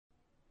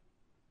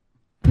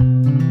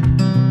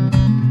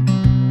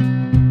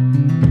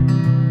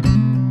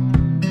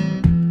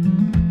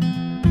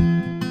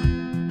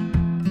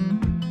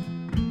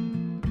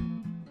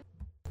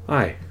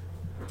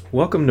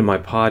Welcome to my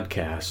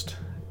podcast,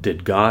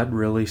 Did God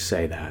Really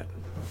Say That?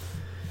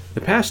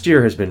 The past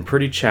year has been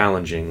pretty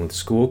challenging with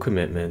school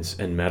commitments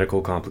and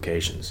medical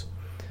complications.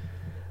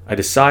 I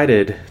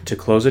decided to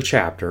close a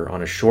chapter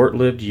on a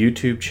short-lived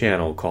YouTube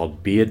channel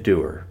called Be a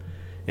Doer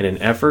in an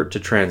effort to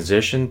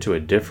transition to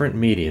a different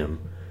medium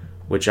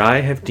which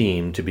I have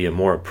deemed to be a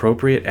more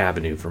appropriate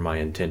avenue for my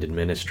intended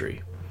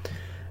ministry.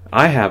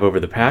 I have, over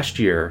the past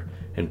year,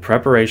 in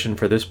preparation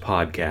for this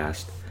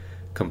podcast,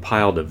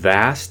 compiled a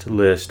vast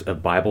list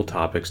of Bible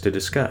topics to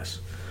discuss.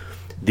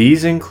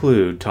 These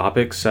include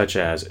topics such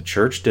as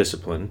church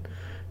discipline,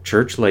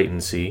 church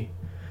latency,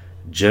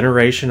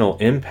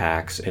 generational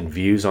impacts and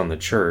views on the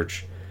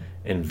church,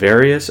 and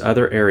various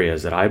other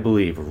areas that I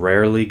believe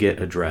rarely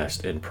get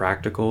addressed in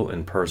practical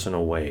and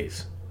personal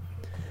ways.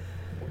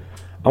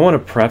 I want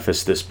to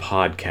preface this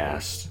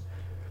podcast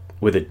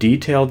with a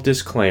detailed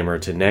disclaimer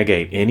to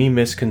negate any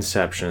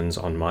misconceptions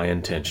on my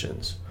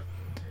intentions.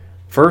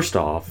 First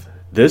off,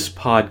 this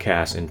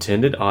podcast's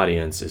intended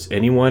audience is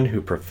anyone who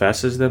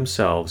professes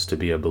themselves to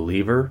be a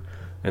believer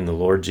in the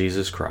Lord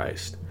Jesus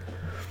Christ.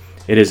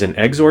 It is an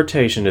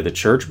exhortation to the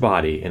church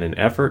body in an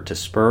effort to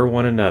spur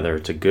one another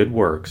to good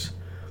works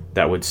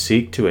that would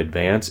seek to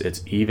advance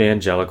its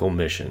evangelical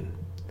mission.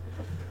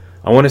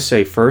 I want to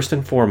say first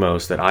and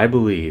foremost that I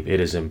believe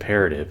it is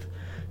imperative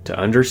to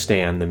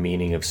understand the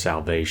meaning of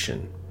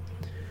salvation.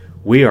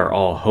 We are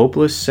all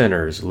hopeless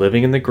sinners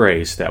living in the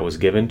grace that was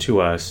given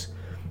to us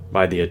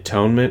by the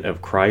atonement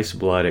of Christ's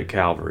blood at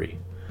Calvary.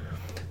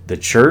 The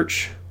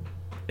church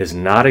is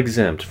not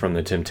exempt from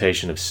the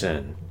temptation of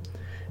sin,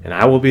 and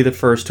I will be the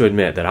first to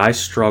admit that I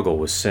struggle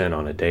with sin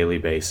on a daily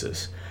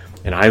basis,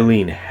 and I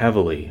lean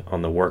heavily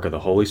on the work of the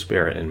Holy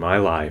Spirit in my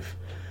life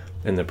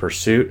in the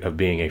pursuit of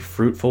being a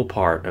fruitful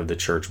part of the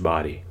church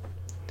body.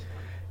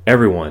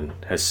 Everyone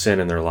has sin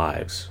in their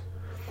lives.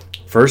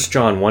 1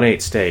 John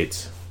 1:8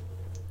 states,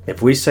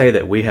 "If we say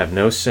that we have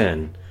no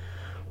sin,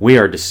 we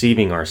are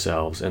deceiving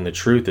ourselves, and the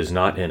truth is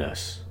not in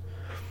us."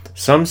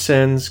 Some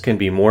sins can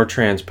be more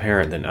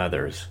transparent than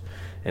others,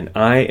 and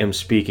I am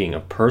speaking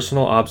of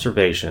personal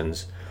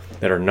observations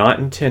that are not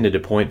intended to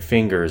point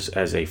fingers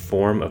as a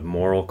form of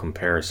moral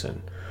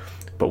comparison.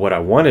 But what I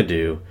want to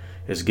do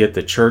is get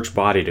the church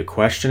body to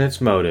question its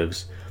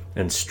motives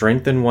and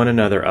strengthen one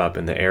another up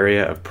in the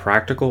area of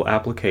practical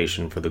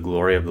application for the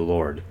glory of the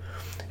Lord.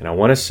 And I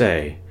want to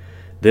say,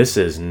 this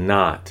is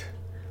not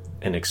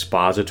an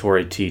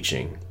expository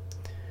teaching,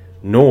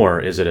 nor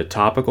is it a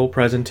topical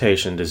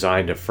presentation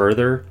designed to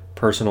further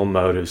personal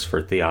motives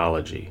for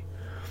theology.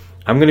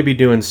 I'm going to be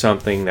doing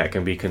something that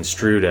can be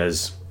construed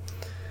as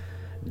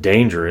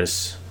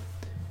dangerous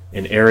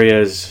in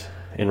areas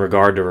in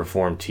regard to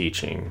Reformed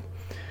teaching.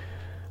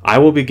 I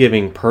will be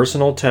giving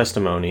personal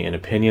testimony and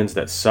opinions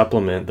that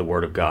supplement the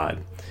Word of God,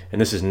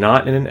 and this is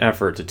not in an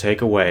effort to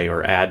take away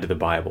or add to the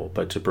Bible,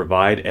 but to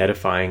provide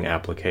edifying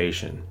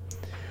application.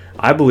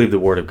 I believe the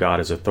Word of God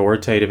is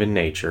authoritative in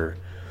nature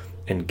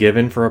and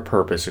given for a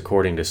purpose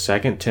according to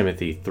 2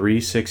 Timothy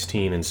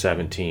 3:16 and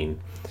 17,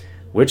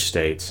 which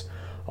states,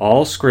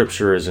 "All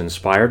Scripture is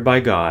inspired by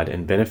God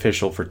and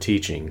beneficial for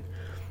teaching,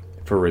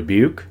 for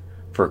rebuke,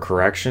 for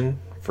correction,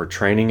 for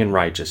training in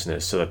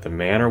righteousness, so that the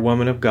man or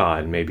woman of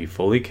God may be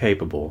fully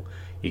capable,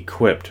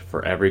 equipped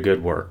for every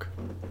good work."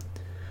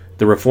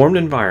 The Reformed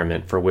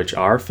environment for which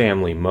our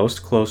family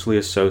most closely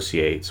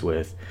associates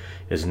with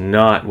is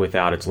not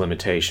without its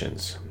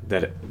limitations.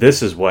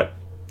 This is what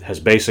has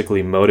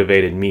basically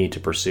motivated me to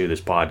pursue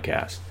this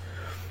podcast.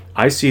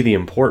 I see the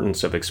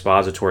importance of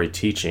expository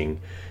teaching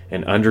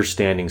and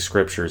understanding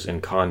scriptures in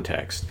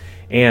context,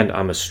 and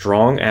I'm a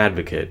strong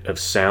advocate of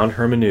sound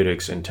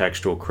hermeneutics and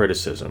textual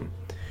criticism,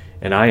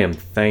 and I am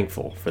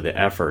thankful for the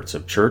efforts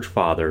of church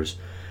fathers,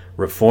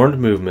 Reformed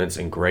movements,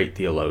 and great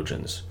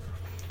theologians.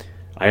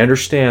 I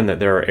understand that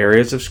there are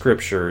areas of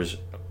scriptures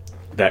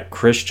that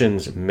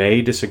Christians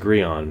may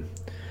disagree on,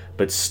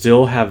 but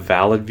still have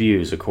valid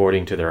views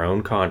according to their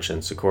own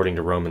conscience, according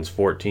to Romans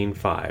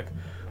 14:5,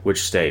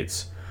 which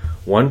states,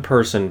 "One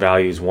person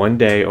values one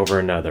day over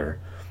another,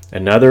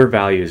 another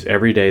values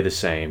every day the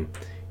same.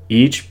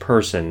 Each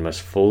person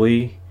must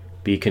fully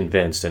be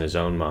convinced in his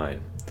own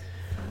mind."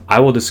 I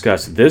will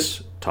discuss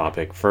this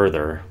topic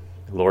further,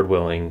 Lord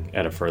willing,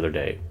 at a further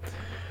date.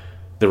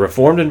 The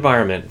Reformed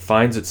environment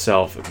finds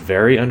itself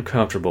very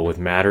uncomfortable with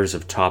matters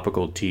of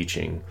topical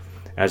teaching,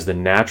 as the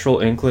natural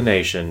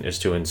inclination is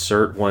to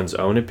insert one's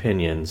own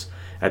opinions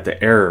at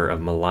the error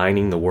of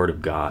maligning the Word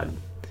of God.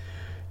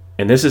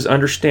 And this is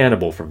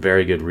understandable for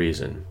very good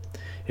reason.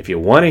 If you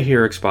want to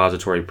hear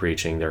expository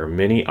preaching, there are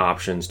many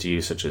options to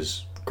use, such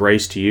as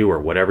Grace to You or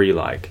whatever you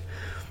like.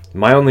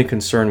 My only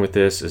concern with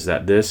this is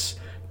that this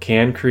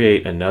can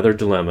create another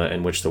dilemma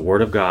in which the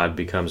Word of God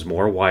becomes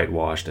more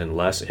whitewashed and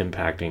less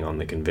impacting on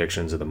the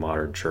convictions of the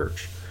modern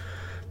church.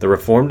 The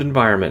Reformed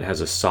environment has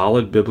a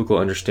solid biblical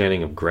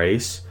understanding of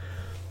grace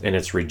and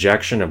its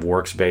rejection of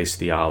works-based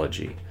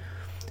theology.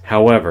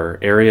 However,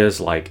 areas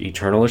like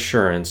eternal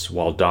assurance,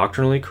 while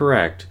doctrinally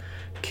correct,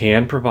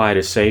 can provide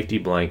a safety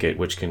blanket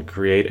which can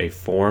create a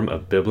form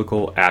of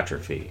biblical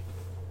atrophy.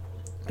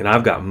 And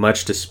I've got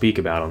much to speak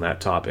about on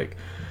that topic.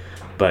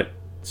 But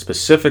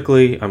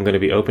specifically, I'm going to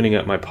be opening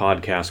up my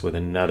podcast with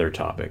another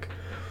topic.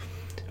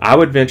 I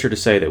would venture to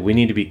say that we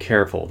need to be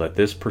careful that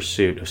this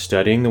pursuit of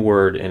studying the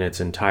Word in its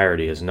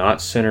entirety is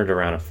not centered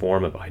around a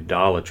form of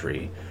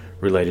idolatry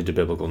related to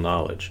biblical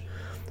knowledge.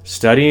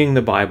 Studying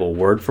the Bible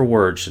word for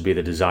word should be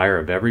the desire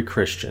of every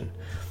Christian,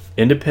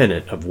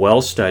 independent of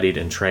well-studied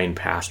and trained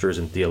pastors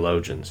and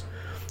theologians.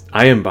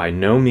 I am by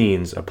no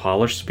means a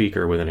polished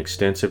speaker with an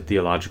extensive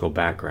theological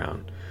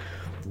background.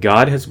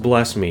 God has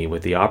blessed me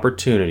with the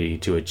opportunity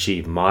to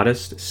achieve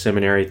modest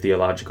seminary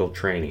theological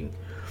training,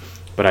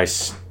 but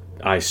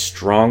I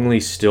strongly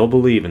still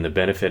believe in the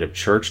benefit of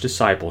church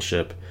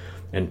discipleship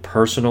and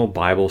personal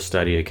Bible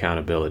study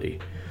accountability.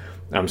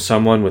 I'm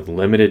someone with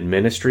limited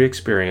ministry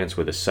experience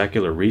with a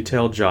secular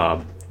retail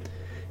job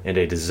and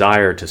a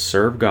desire to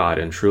serve God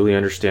and truly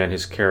understand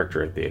His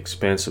character at the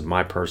expense of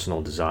my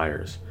personal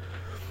desires.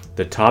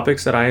 The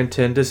topics that I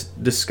intend to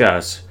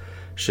discuss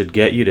should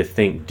get you to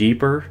think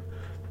deeper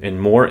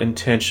and more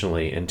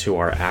intentionally into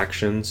our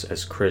actions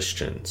as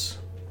Christians.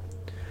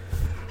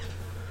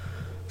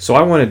 So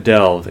I want to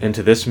delve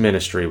into this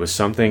ministry with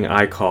something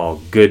I call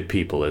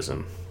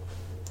Goodpeoplism.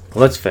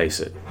 Let's face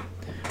it,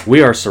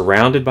 we are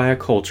surrounded by a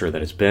culture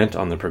that is bent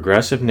on the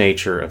progressive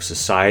nature of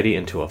society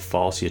into a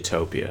false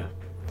utopia.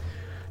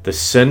 The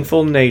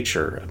sinful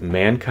nature of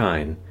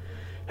mankind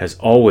has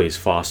always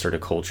fostered a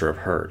culture of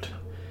hurt,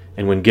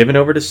 and when given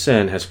over to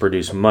sin has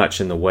produced much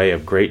in the way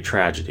of great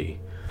tragedy.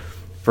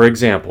 For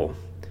example,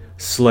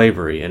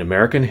 slavery in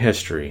American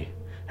history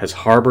has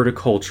harbored a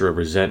culture of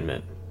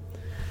resentment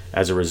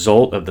as a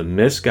result of the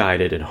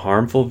misguided and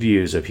harmful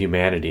views of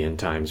humanity in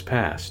times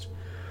past.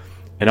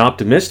 An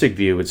optimistic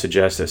view would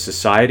suggest that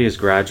society is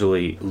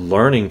gradually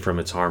learning from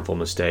its harmful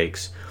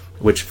mistakes,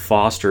 which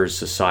fosters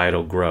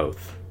societal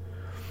growth.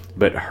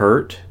 But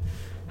hurt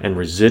and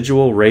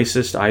residual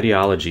racist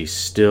ideology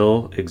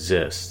still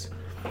exists.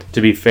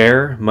 To be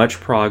fair, much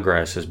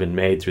progress has been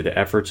made through the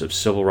efforts of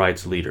civil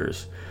rights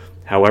leaders.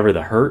 However,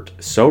 the hurt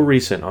so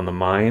recent on the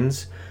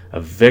minds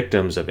of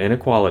victims of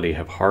inequality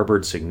have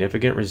harbored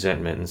significant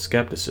resentment and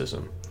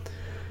skepticism.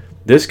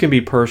 This can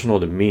be personal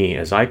to me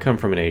as I come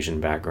from an Asian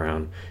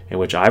background in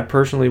which I've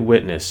personally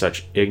witnessed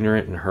such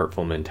ignorant and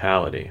hurtful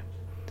mentality.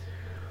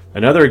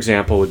 Another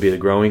example would be the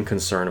growing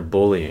concern of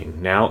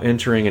bullying, now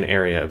entering an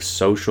area of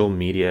social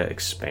media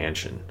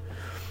expansion.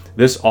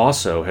 This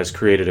also has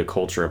created a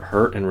culture of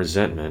hurt and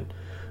resentment,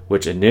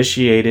 which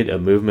initiated a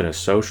movement of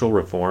social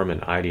reform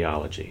and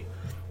ideology.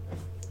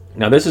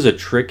 Now, this is a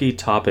tricky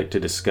topic to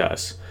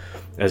discuss,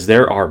 as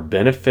there are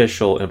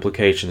beneficial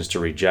implications to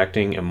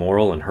rejecting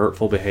immoral and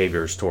hurtful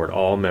behaviors toward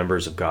all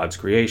members of God's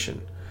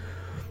creation.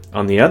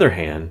 On the other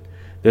hand,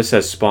 this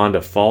has spawned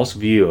a false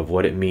view of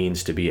what it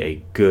means to be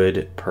a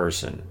good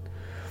person.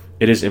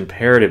 It is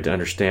imperative to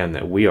understand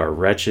that we are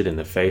wretched in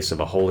the face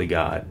of a holy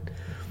God.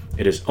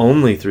 It is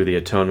only through the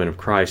atonement of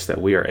Christ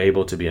that we are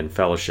able to be in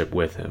fellowship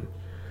with Him.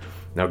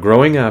 Now,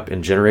 growing up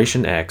in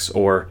Generation X,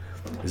 or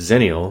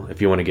Zennial,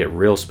 if you want to get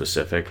real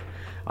specific,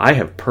 I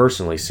have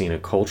personally seen a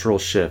cultural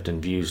shift in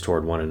views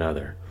toward one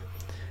another.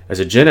 As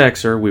a Gen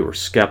Xer, we were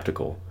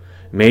skeptical,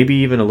 maybe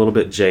even a little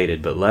bit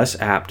jaded, but less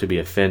apt to be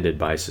offended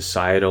by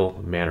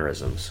societal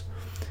mannerisms.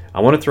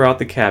 I want to throw out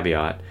the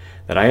caveat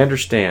that I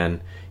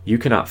understand you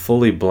cannot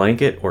fully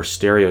blanket or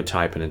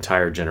stereotype an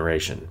entire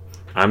generation.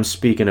 I'm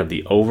speaking of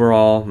the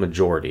overall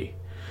majority,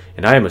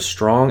 and I am a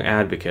strong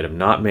advocate of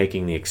not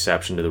making the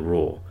exception to the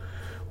rule.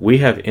 We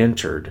have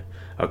entered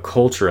a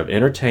culture of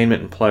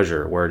entertainment and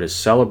pleasure where it is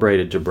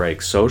celebrated to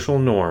break social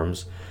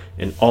norms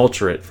and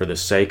alter it for the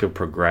sake of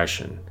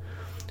progression.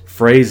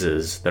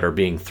 Phrases that are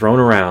being thrown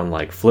around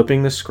like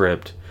flipping the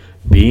script,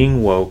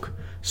 being woke,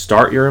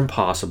 start your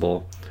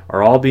impossible,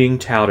 are all being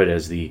touted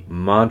as the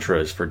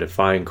mantras for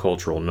defying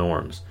cultural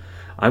norms.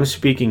 I'm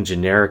speaking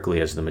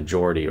generically as the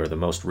majority or the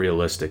most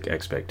realistic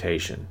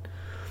expectation.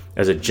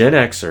 As a Gen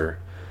Xer,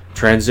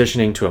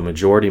 transitioning to a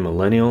majority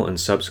millennial and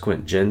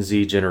subsequent Gen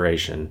Z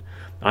generation,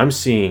 I'm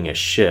seeing a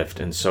shift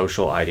in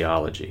social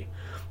ideology.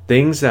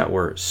 Things that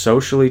were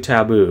socially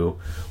taboo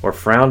or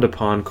frowned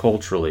upon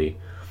culturally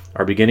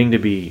are beginning to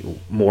be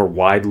more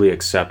widely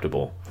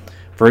acceptable.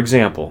 For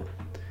example,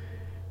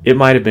 it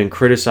might have been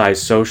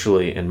criticized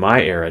socially in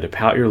my era to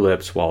pout your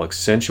lips while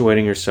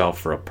accentuating yourself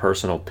for a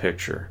personal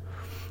picture.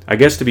 I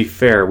guess to be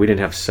fair, we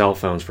didn't have cell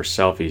phones for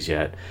selfies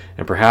yet,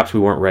 and perhaps we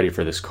weren't ready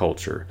for this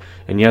culture.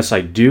 And yes,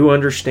 I do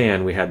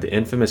understand we had the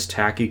infamous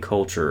tacky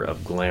culture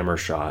of glamour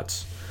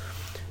shots.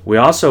 We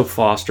also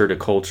fostered a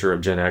culture of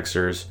Gen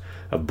Xers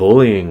of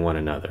bullying one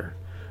another,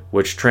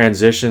 which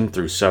transitioned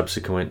through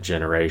subsequent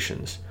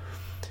generations.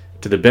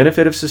 To the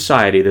benefit of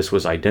society, this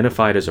was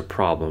identified as a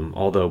problem,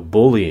 although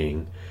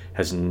bullying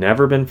has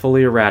never been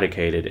fully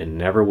eradicated and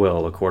never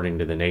will according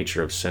to the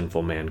nature of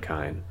sinful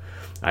mankind.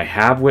 I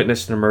have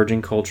witnessed an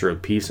emerging culture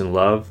of peace and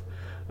love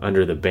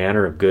under the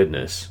banner of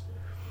goodness.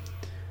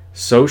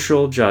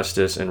 Social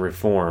justice and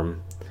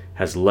reform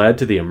has led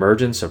to the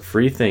emergence of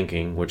free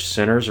thinking, which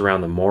centers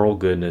around the moral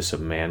goodness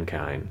of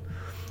mankind.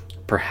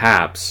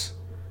 Perhaps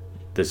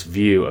this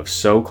view of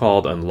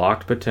so-called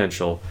unlocked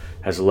potential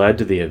has led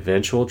to the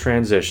eventual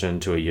transition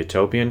to a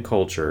utopian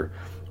culture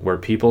where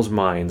people's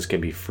minds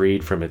can be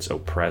freed from its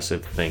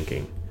oppressive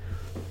thinking.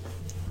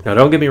 Now,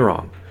 don't get me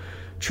wrong.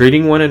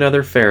 Treating one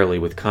another fairly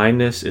with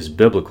kindness is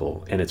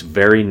biblical, and it's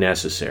very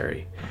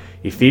necessary.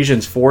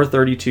 Ephesians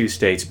 4:32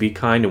 states, "Be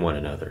kind to one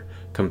another,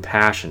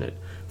 compassionate,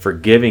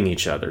 forgiving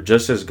each other,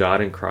 just as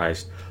God in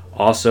Christ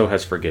also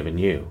has forgiven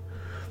you."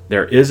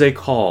 There is a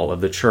call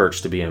of the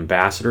church to be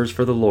ambassadors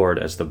for the Lord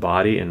as the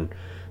body and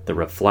the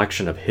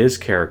reflection of His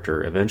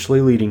character,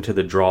 eventually leading to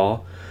the draw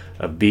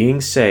of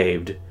being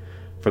saved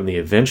from the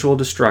eventual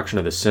destruction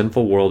of the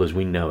sinful world as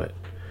we know it.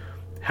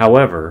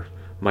 However,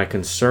 my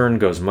concern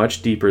goes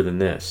much deeper than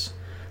this.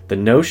 The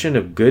notion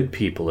of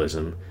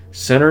Goodpeoplism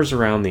centers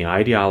around the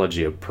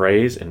ideology of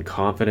praise and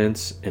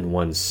confidence in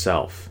one's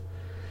self.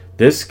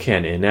 This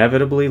can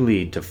inevitably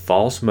lead to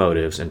false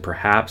motives and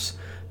perhaps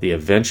the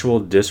eventual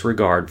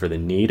disregard for the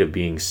need of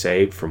being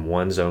saved from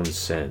one's own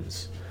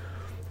sins.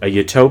 A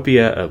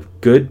utopia of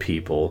good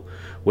people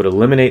would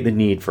eliminate the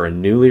need for a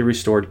newly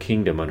restored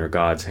kingdom under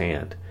God's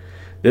hand.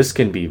 This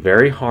can be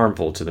very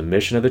harmful to the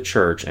mission of the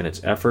church and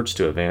its efforts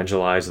to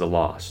evangelize the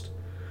lost.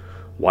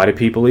 Why do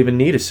people even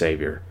need a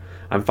Savior?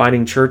 I'm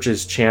finding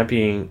churches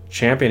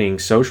championing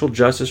social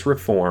justice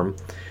reform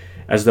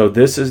as though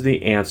this is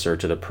the answer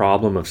to the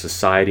problem of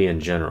society in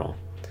general.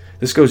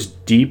 This goes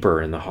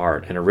deeper in the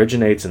heart and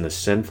originates in the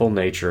sinful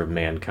nature of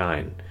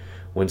mankind.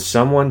 When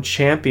someone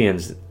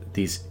champions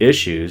these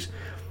issues,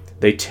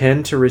 they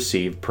tend to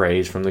receive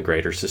praise from the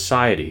greater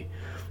society.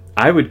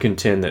 I would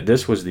contend that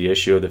this was the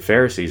issue of the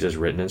Pharisees as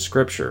written in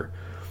Scripture.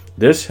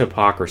 This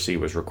hypocrisy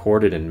was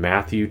recorded in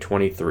Matthew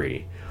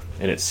 23,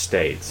 and it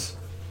states,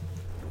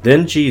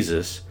 "Then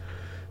Jesus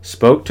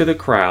spoke to the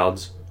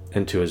crowds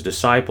and to his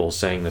disciples,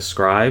 saying, The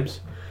scribes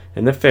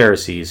and the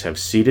Pharisees have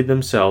seated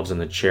themselves in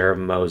the chair of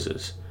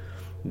Moses.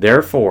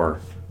 Therefore,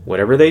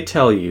 whatever they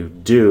tell you,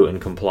 do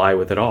and comply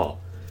with it all.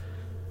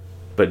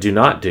 But do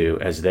not do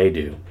as they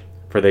do,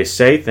 for they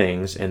say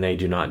things and they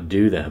do not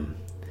do them.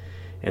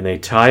 And they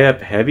tie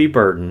up heavy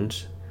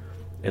burdens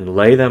and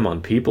lay them on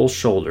people's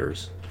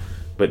shoulders,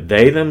 but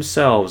they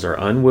themselves are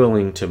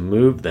unwilling to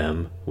move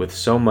them with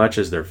so much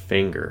as their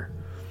finger.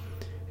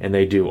 And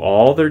they do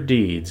all their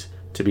deeds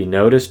to be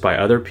noticed by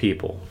other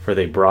people, for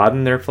they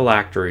broaden their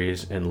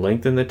phylacteries and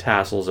lengthen the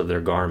tassels of their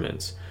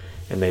garments.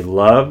 And they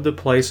love the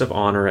place of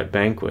honor at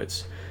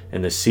banquets,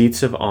 and the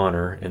seats of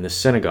honor in the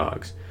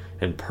synagogues,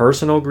 and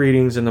personal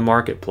greetings in the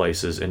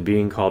marketplaces, and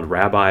being called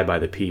rabbi by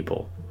the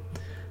people."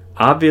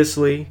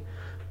 Obviously,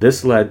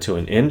 this led to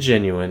an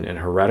ingenuine and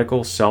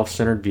heretical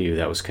self-centered view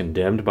that was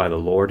condemned by the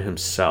Lord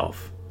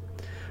Himself.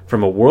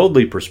 From a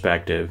worldly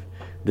perspective,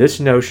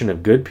 this notion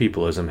of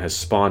Goodpeoplism has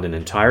spawned an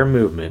entire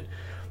movement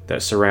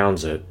that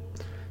surrounds it,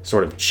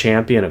 sort of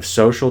champion of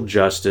social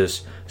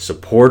justice,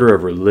 supporter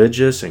of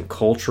religious and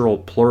cultural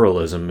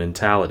pluralism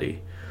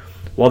mentality.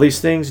 While these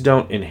things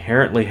don't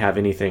inherently have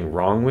anything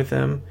wrong with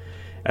them,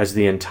 as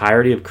the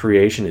entirety of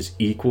creation is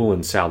equal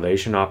in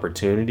salvation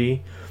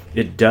opportunity,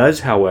 it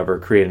does, however,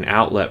 create an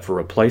outlet for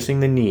replacing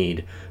the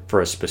need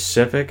for a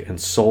specific and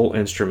sole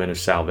instrument of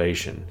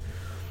salvation.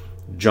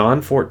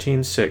 John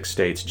 14:6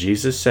 states,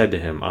 "Jesus said to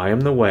him, I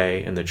am the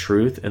way and the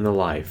truth and the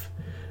life.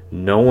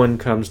 No one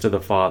comes to the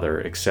Father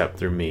except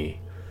through me."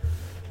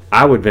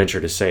 I would venture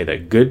to say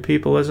that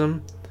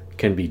Goodpeoplism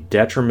can be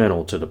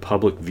detrimental to the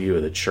public view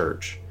of the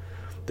church.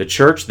 The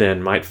church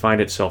then might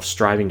find itself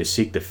striving to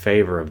seek the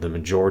favor of the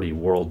majority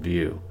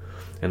worldview.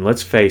 And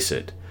let's face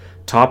it,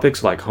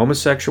 topics like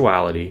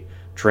homosexuality,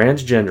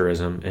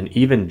 transgenderism, and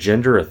even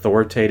gender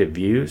authoritative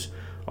views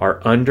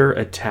are under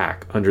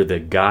attack under the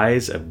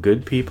guise of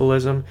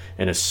Goodpeoplism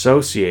and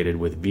associated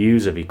with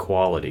views of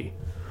equality.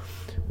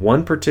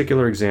 One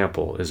particular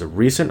example is a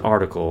recent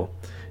article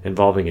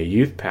involving a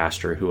youth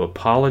pastor who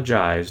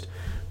apologized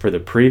for the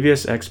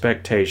previous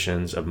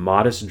expectations of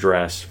modest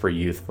dress for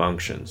youth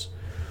functions.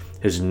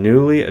 His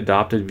newly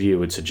adopted view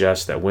would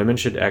suggest that women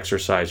should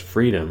exercise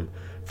freedom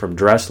from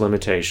dress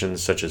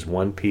limitations such as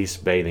one-piece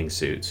bathing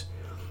suits,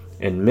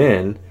 and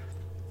men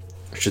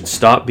should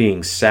stop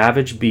being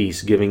savage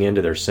beasts giving in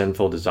to their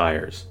sinful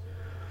desires.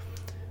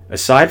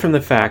 Aside from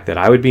the fact that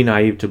I would be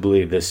naive to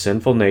believe this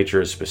sinful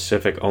nature is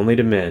specific only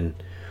to men,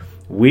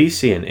 we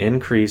see an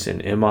increase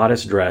in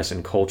immodest dress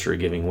and culture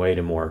giving way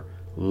to more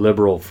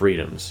liberal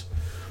freedoms.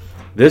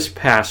 This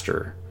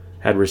pastor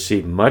had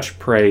received much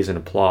praise and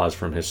applause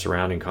from his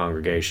surrounding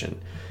congregation.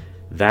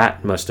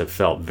 That must have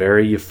felt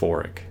very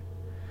euphoric.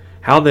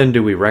 How then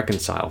do we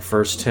reconcile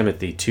 1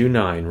 Timothy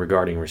 2:9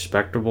 regarding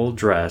respectable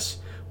dress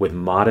with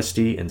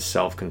modesty and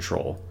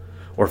self-control,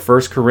 or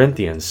 1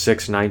 Corinthians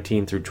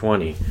 6:19 through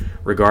 20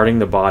 regarding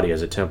the body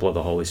as a temple of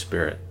the Holy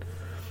Spirit?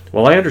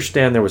 Well, I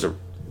understand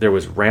there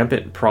was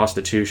rampant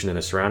prostitution in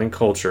the surrounding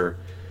culture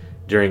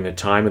during the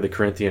time of the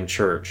Corinthian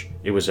church.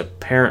 It was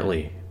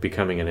apparently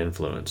becoming an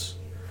influence.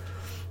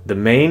 The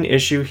main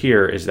issue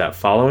here is that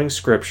following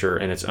Scripture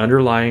and its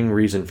underlying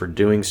reason for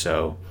doing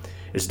so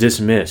is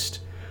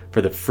dismissed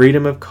for the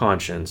freedom of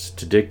conscience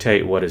to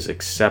dictate what is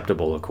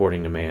acceptable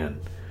according to man.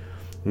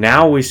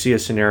 Now we see a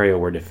scenario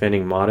where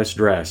defending modest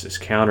dress is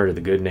counter to the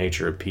good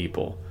nature of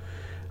people.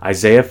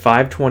 Isaiah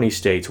 5:20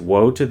 states,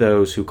 "Woe to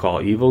those who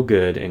call evil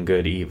good and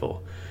good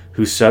evil,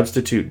 who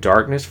substitute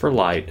darkness for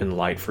light and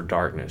light for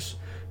darkness,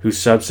 who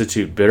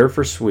substitute bitter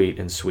for sweet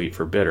and sweet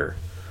for bitter."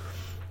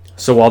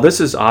 So while this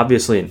is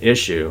obviously an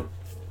issue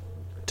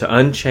to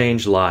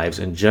unchanged lives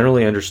and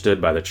generally understood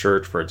by the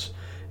church for its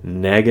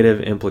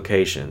negative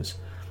implications,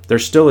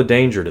 there's still a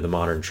danger to the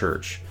modern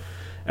church.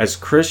 As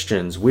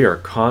Christians, we are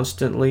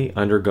constantly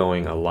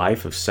undergoing a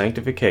life of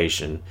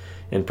sanctification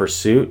in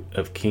pursuit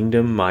of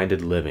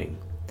kingdom-minded living.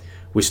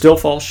 We still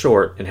fall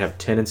short and have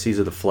tendencies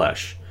of the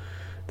flesh.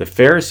 The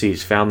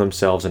Pharisees found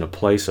themselves in a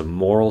place of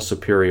moral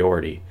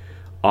superiority,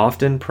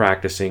 often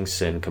practicing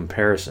sin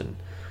comparison.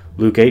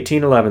 Luke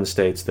 18:11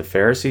 states, "The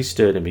Pharisee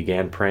stood and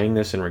began praying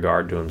this in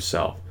regard to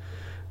himself.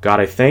 God,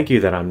 I thank you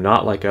that I'm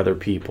not like other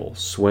people,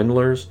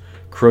 swindlers,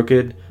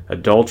 crooked,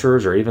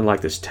 adulterers, or even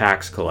like this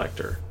tax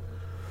collector."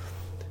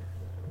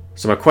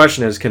 So my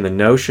question is, can the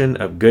notion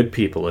of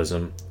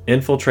Goodpeoplism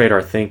infiltrate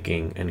our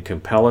thinking and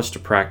compel us to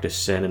practice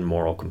sin and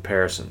moral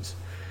comparisons?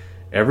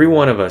 Every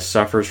one of us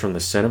suffers from the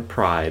sin of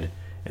pride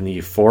and the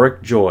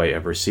euphoric joy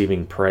of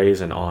receiving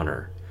praise and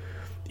honor.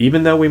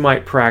 Even though we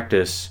might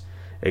practice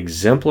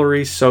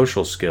exemplary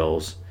social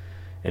skills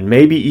and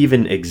maybe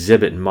even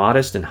exhibit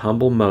modest and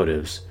humble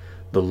motives,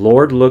 the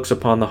Lord looks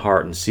upon the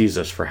heart and sees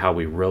us for how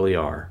we really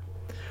are.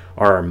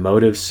 Are our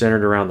motives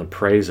centered around the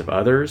praise of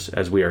others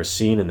as we are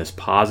seen in this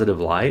positive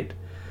light?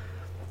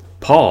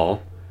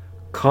 Paul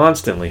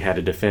constantly had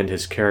to defend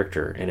his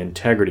character and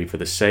integrity for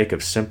the sake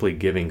of simply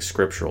giving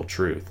scriptural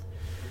truth.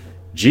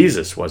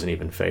 Jesus wasn't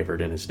even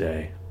favored in his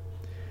day.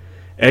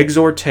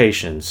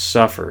 Exhortation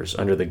suffers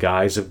under the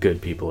guise of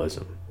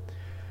Goodpeoplism.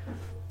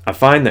 I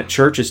find that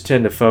churches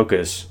tend to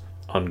focus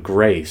on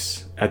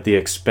grace at the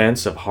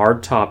expense of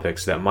hard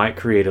topics that might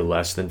create a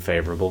less than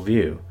favorable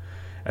view.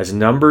 As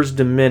numbers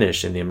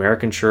diminish in the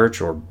American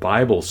church, or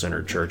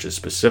Bible-centered churches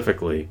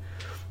specifically,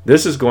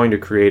 this is going to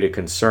create a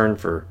concern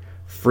for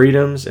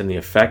freedoms and the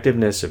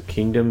effectiveness of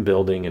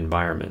kingdom-building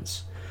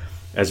environments.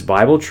 As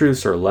Bible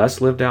truths are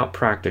less lived out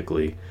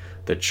practically,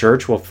 the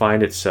church will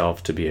find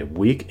itself to be a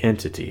weak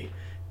entity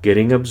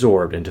getting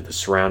absorbed into the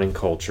surrounding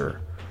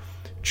culture.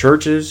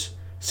 Churches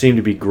seem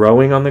to be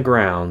growing on the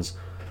grounds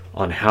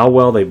on how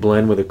well they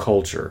blend with the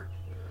culture.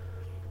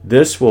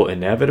 This will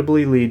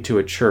inevitably lead to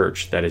a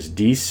church that is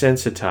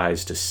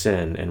desensitized to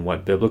sin and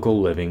what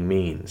biblical living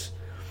means.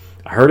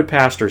 I heard a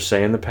pastor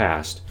say in the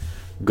past,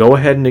 "Go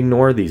ahead and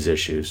ignore these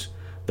issues.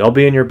 They'll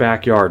be in your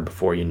backyard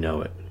before you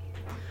know it."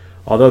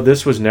 Although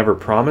this was never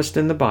promised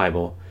in the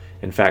Bible,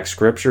 in fact,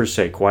 scriptures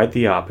say quite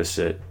the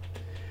opposite.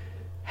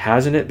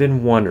 Hasn't it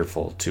been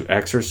wonderful to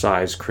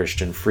exercise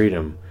Christian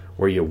freedom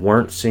where you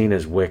weren't seen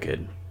as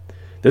wicked?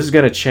 This is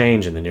going to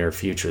change in the near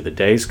future. The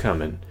day's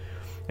coming,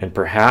 and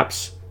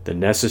perhaps the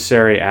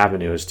necessary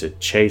avenue is to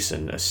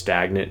chasten a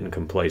stagnant and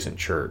complacent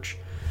church.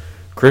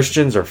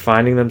 Christians are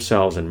finding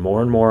themselves in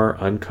more and more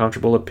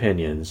uncomfortable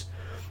opinions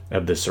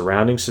of the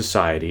surrounding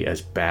society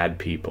as bad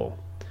people.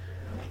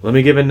 Let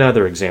me give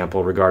another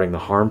example regarding the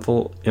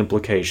harmful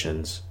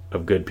implications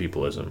of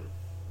Goodpeoplism.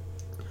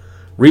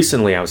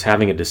 Recently, I was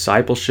having a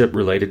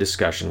discipleship-related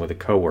discussion with a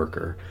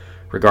coworker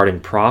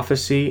regarding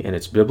prophecy and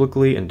its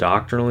biblically and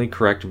doctrinally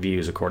correct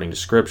views according to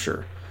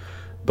Scripture.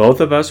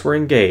 Both of us were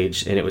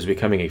engaged, and it was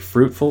becoming a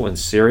fruitful and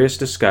serious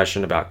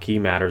discussion about key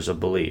matters of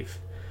belief.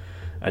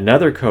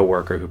 Another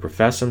coworker who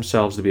professed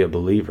themselves to be a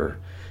believer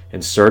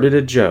inserted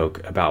a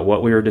joke about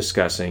what we were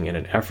discussing in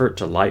an effort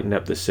to lighten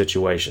up the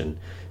situation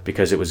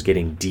because it was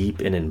getting deep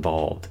and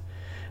involved.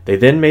 They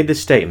then made the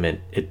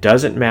statement, "It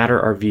doesn't matter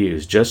our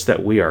views, just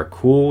that we are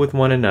cool with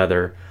one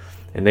another,"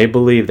 and they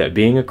believed that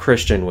being a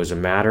Christian was a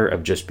matter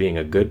of just being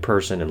a good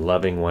person and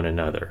loving one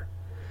another.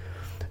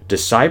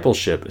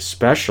 Discipleship,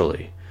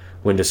 especially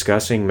when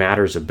discussing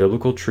matters of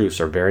biblical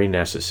truths, are very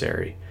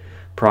necessary.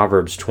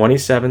 Proverbs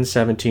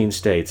 27:17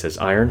 states, "As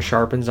iron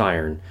sharpens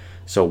iron,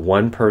 so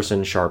one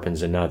person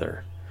sharpens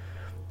another."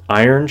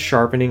 Iron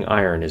sharpening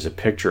iron is a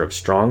picture of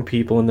strong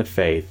people in the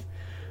faith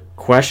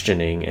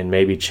questioning and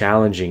maybe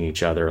challenging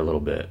each other a little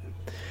bit.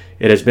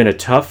 It has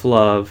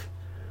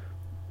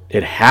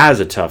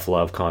a tough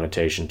love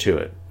connotation to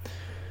it.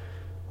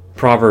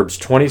 Proverbs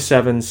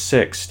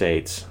 27:6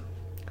 states,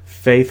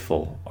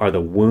 "Faithful are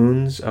the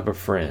wounds of a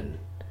friend,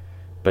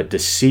 but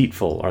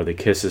deceitful are the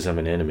kisses of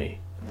an enemy."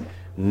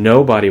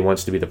 Nobody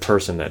wants to be the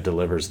person that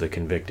delivers the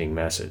convicting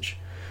message.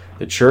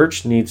 The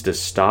church needs to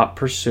stop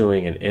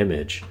pursuing an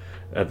image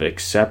of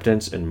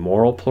acceptance and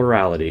moral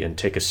plurality and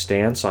take a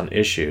stance on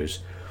issues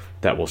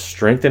that will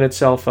strengthen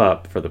itself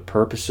up for the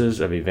purposes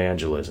of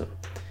evangelism.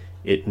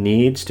 It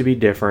needs to be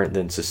different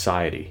than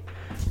society.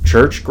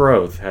 Church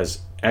growth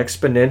has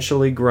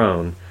exponentially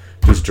grown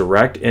whose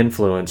direct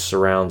influence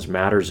surrounds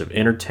matters of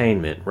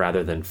entertainment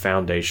rather than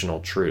foundational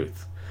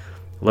truth.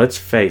 Let's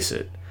face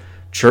it,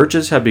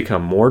 churches have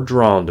become more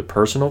drawn to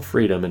personal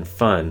freedom and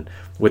fun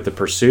with the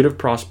pursuit of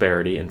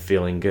prosperity and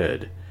feeling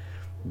good.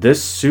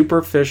 This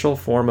superficial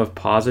form of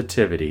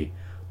positivity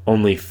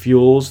only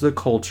fuels the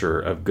culture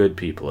of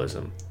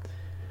Goodpeoplism.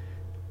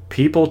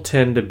 People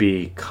tend to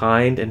be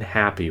kind and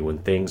happy when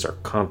things are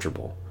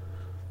comfortable.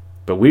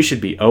 But we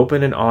should be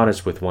open and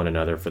honest with one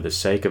another for the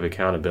sake of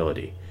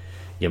accountability.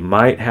 You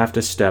might have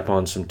to step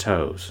on some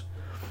toes.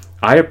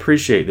 I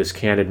appreciate this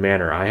candid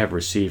manner I have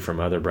received from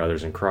other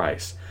brothers in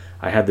Christ.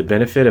 I had the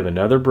benefit of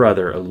another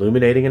brother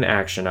illuminating an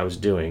action I was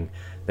doing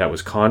that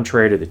was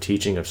contrary to the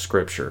teaching of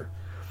Scripture.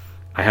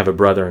 I have a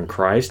brother in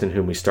Christ in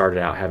whom we started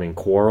out having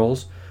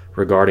quarrels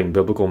regarding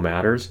biblical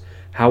matters.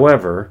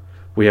 However,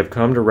 we have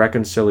come to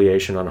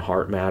reconciliation on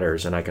heart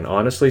matters, and I can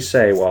honestly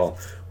say, while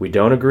we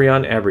don't agree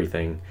on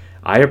everything,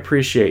 I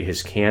appreciate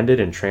his candid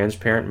and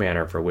transparent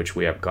manner for which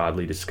we have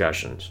godly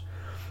discussions.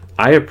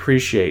 I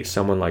appreciate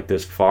someone like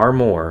this far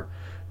more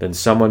than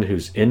someone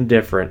who's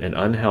indifferent and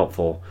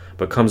unhelpful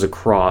but comes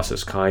across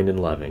as kind and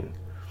loving.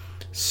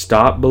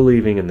 Stop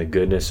believing in the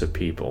goodness of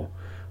people.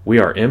 We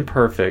are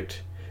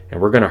imperfect, and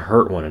we're going to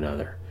hurt one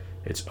another.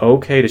 It's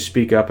okay to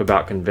speak up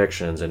about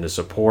convictions and to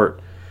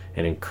support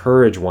and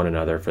encourage one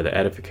another for the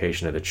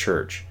edification of the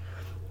church.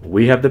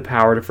 We have the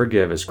power to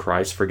forgive as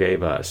Christ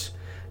forgave us.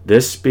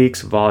 This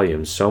speaks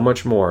volumes so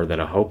much more than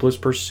a hopeless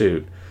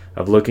pursuit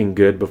of looking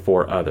good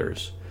before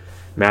others.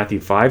 Matthew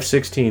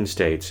 5:16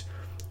 states,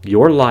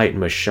 "Your light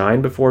must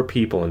shine before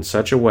people in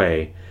such a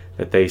way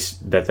that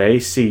they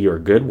see your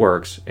good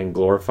works and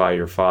glorify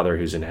your Father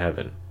who's in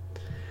heaven."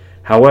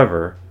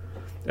 However,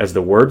 as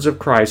the words of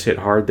Christ hit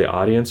hard the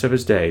audience of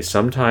his day,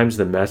 sometimes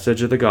the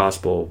message of the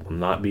gospel will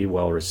not be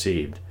well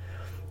received.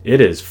 It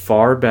is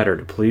far better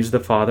to please the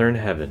Father in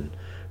heaven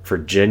for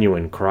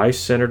genuine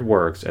Christ-centered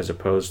works as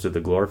opposed to the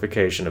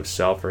glorification of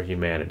self or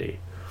humanity.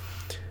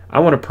 I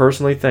want to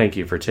personally thank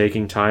you for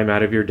taking time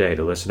out of your day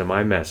to listen to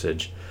my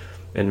message,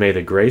 and may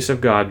the grace of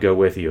God go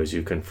with you as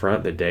you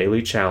confront the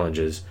daily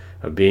challenges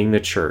of being the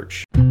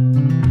church.